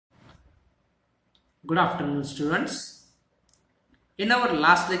Good afternoon, students. In our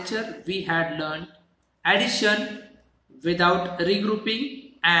last lecture, we had learned addition without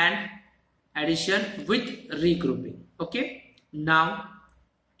regrouping and addition with regrouping. Okay. Now,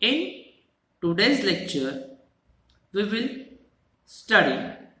 in today's lecture, we will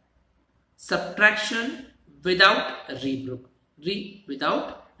study subtraction without regrouping.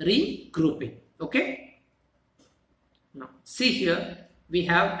 Okay. Now, see here, we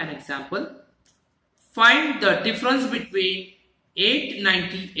have an example. Find the difference between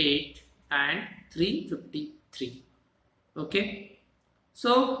 898 and 353. Okay.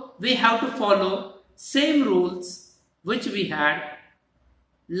 So we have to follow same rules which we had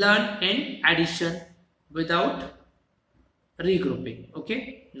learned in addition without regrouping.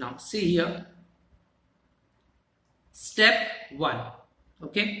 Okay. Now see here. Step 1.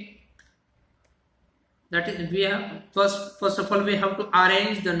 Okay. That is, we have first of all we have to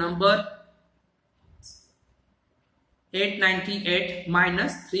arrange the number 898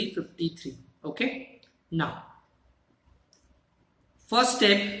 minus 353. Okay. Now, first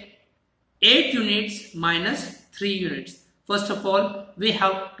step, 8 units minus 3 units. First of all, we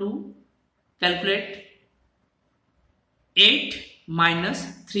have to calculate 8 minus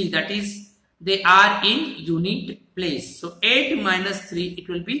 3. That is, they are in unit place. So, 8 minus 3, it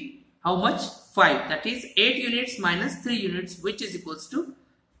will be how much? 5. That is 8 units minus 3 units, which is equals to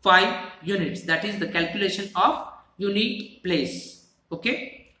 5 units. That is the calculation of unit place.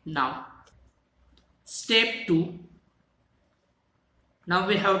 Okay. Now step 2. Now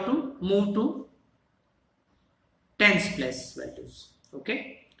we have to move to tens place values.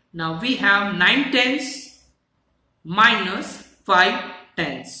 Okay. Now we have 9 tens minus 5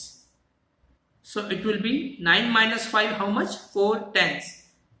 tens. So it will be 9 minus 5, how much? 4 tens.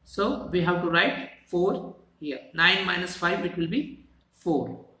 So we have to write 4 here. 9 minus 5, it will be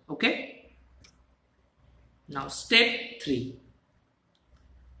 4. Okay. Now step 3.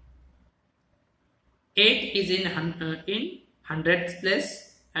 8 is in hundreds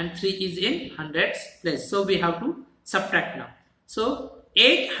place and 3 is in hundreds place. So we have to subtract now. So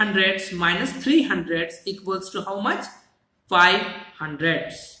 8 hundreds minus 3 hundreds equals to how much? 5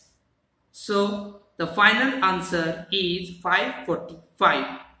 hundreds. So the final answer is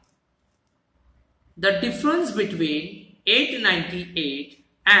 545. The difference between 898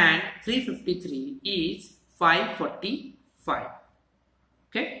 and 353 is 545.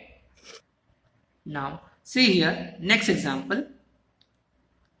 Okay. Now see here, next example.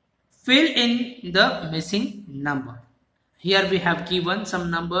 Fill in the missing number. Here we have given some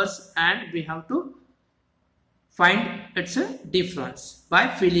numbers and we have to find its difference by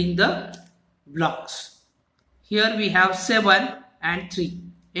filling the blocks. Here we have 7 and 3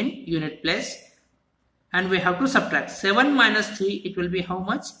 in unit place and we have to subtract. 7 minus 3, it will be how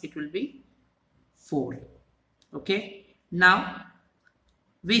much? It will be 4. Okay. Now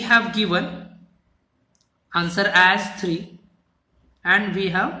we have given answer as 3 and we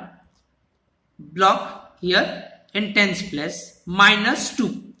have block here in tens place minus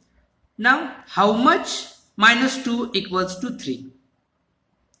 2. Now how much minus 2 equals to 3?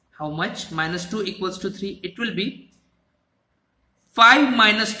 How much minus 2 equals to 3? It will be 5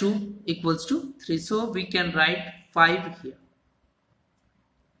 minus 2 equals to 3. So we can write 5 here.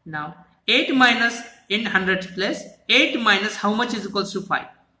 Now 8 minus in hundreds place, 8 minus how much is equals to 5?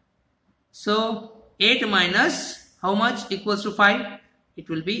 So 8 minus how much equals to 5? It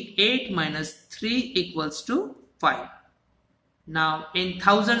will be 8 minus 3 equals to 5. Now in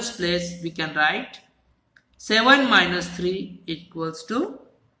thousands place we can write 7 minus 3 equals to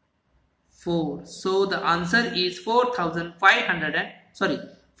 4. So the answer is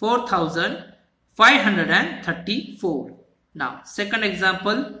 4534. Now second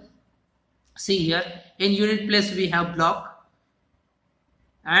example. See here, in unit place we have block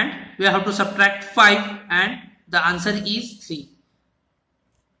and we have to subtract 5 and the answer is 3.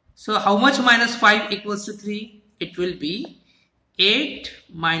 So how much minus 5 equals to 3? It will be 8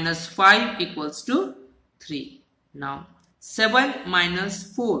 minus 5 equals to 3. Now 7 minus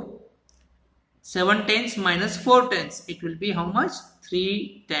 4. 7 tens minus 4 tens. It will be how much?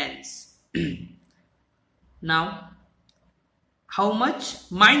 3 tens. Now how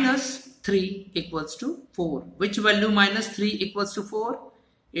much minus 3 equals to 4? Which value minus 3 equals to 4?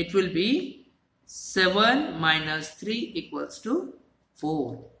 It will be 7 minus 3 equals to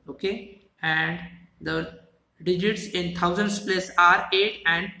 4. Okay. And the digits in thousands place are 8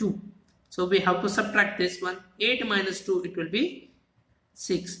 and 2. So we have to subtract this one. 8 minus 2, it will be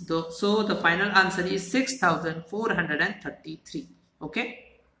 6. So the final answer is 6433.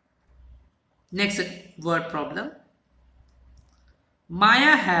 Okay. Next word problem.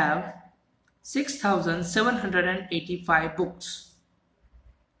 Maya have 6,785 books.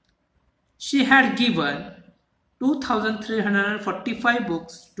 She had given 2,345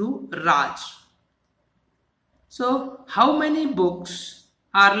 books to Raj. So how many books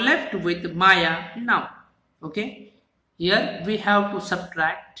are left with Maya now? Okay, here we have to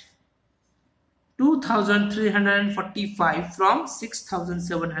subtract 2,345 from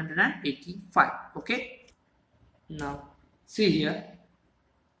 6,785. Okay, now see here,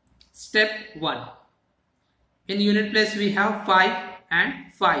 step 1. In unit place we have 5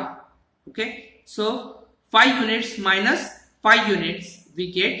 and 5. Okay, so 5 units minus 5 units,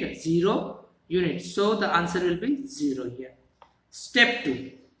 we get 0 units. So the answer will be 0 here. Step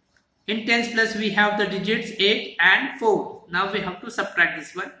 2. In tens place we have the digits 8 and 4. Now we have to subtract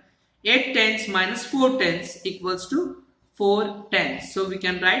this one. 8 tens minus 4 tens equals to 4 tens. So we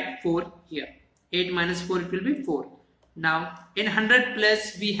can write 4 here. 8 minus 4, it will be 4. Now in 100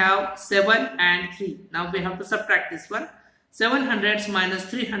 place we have 7 and 3. Now we have to subtract this one. 7 hundreds minus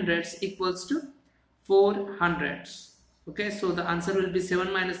 3 hundreds equals to 4 hundreds. Okay, so the answer will be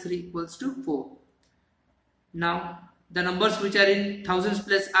 7 minus 3 equals to 4. Now the numbers which are in thousands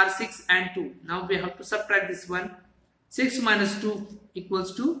place are 6 and 2. Now we have to subtract this one. 6 minus 2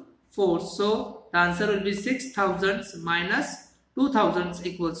 equals to 4. So the answer will be 6 thousands minus 2 thousands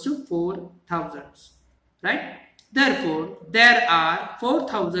equals to 4 thousands. Right? Therefore, there are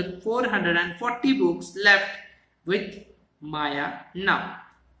 4,440 books left with Maya now.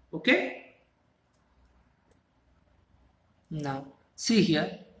 Okay? Now see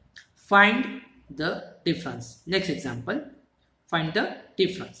here, find the difference. Next example, find the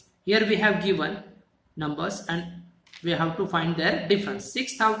difference. Here we have given numbers and we have to find their difference.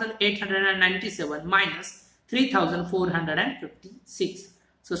 6,897 minus 3,456.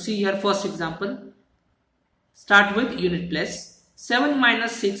 So see here, first example, start with unit place. 7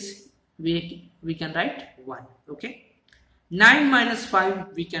 minus 6 we can write 1. Okay. 9 minus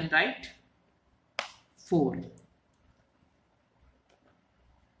 5 we can write 4.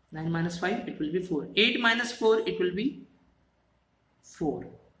 9 minus 5 it will be 4. 8 minus 4 it will be 4.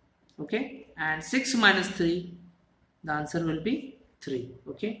 Okay, and 6 minus 3, the answer will be 3.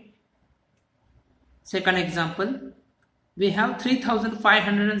 Okay. Second example, we have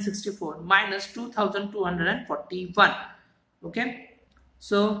 3,564 minus 2,241. Okay,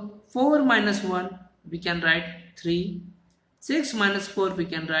 so 4 minus 1 we can write 3. 6 minus 4 we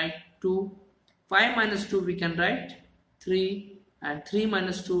can write 2. 5 minus 2 we can write 3. And 3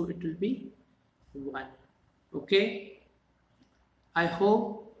 minus 2 it will be 1. Okay, I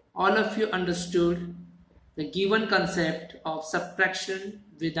hope all of you understood the given concept of subtraction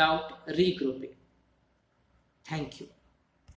without regrouping. Thank you.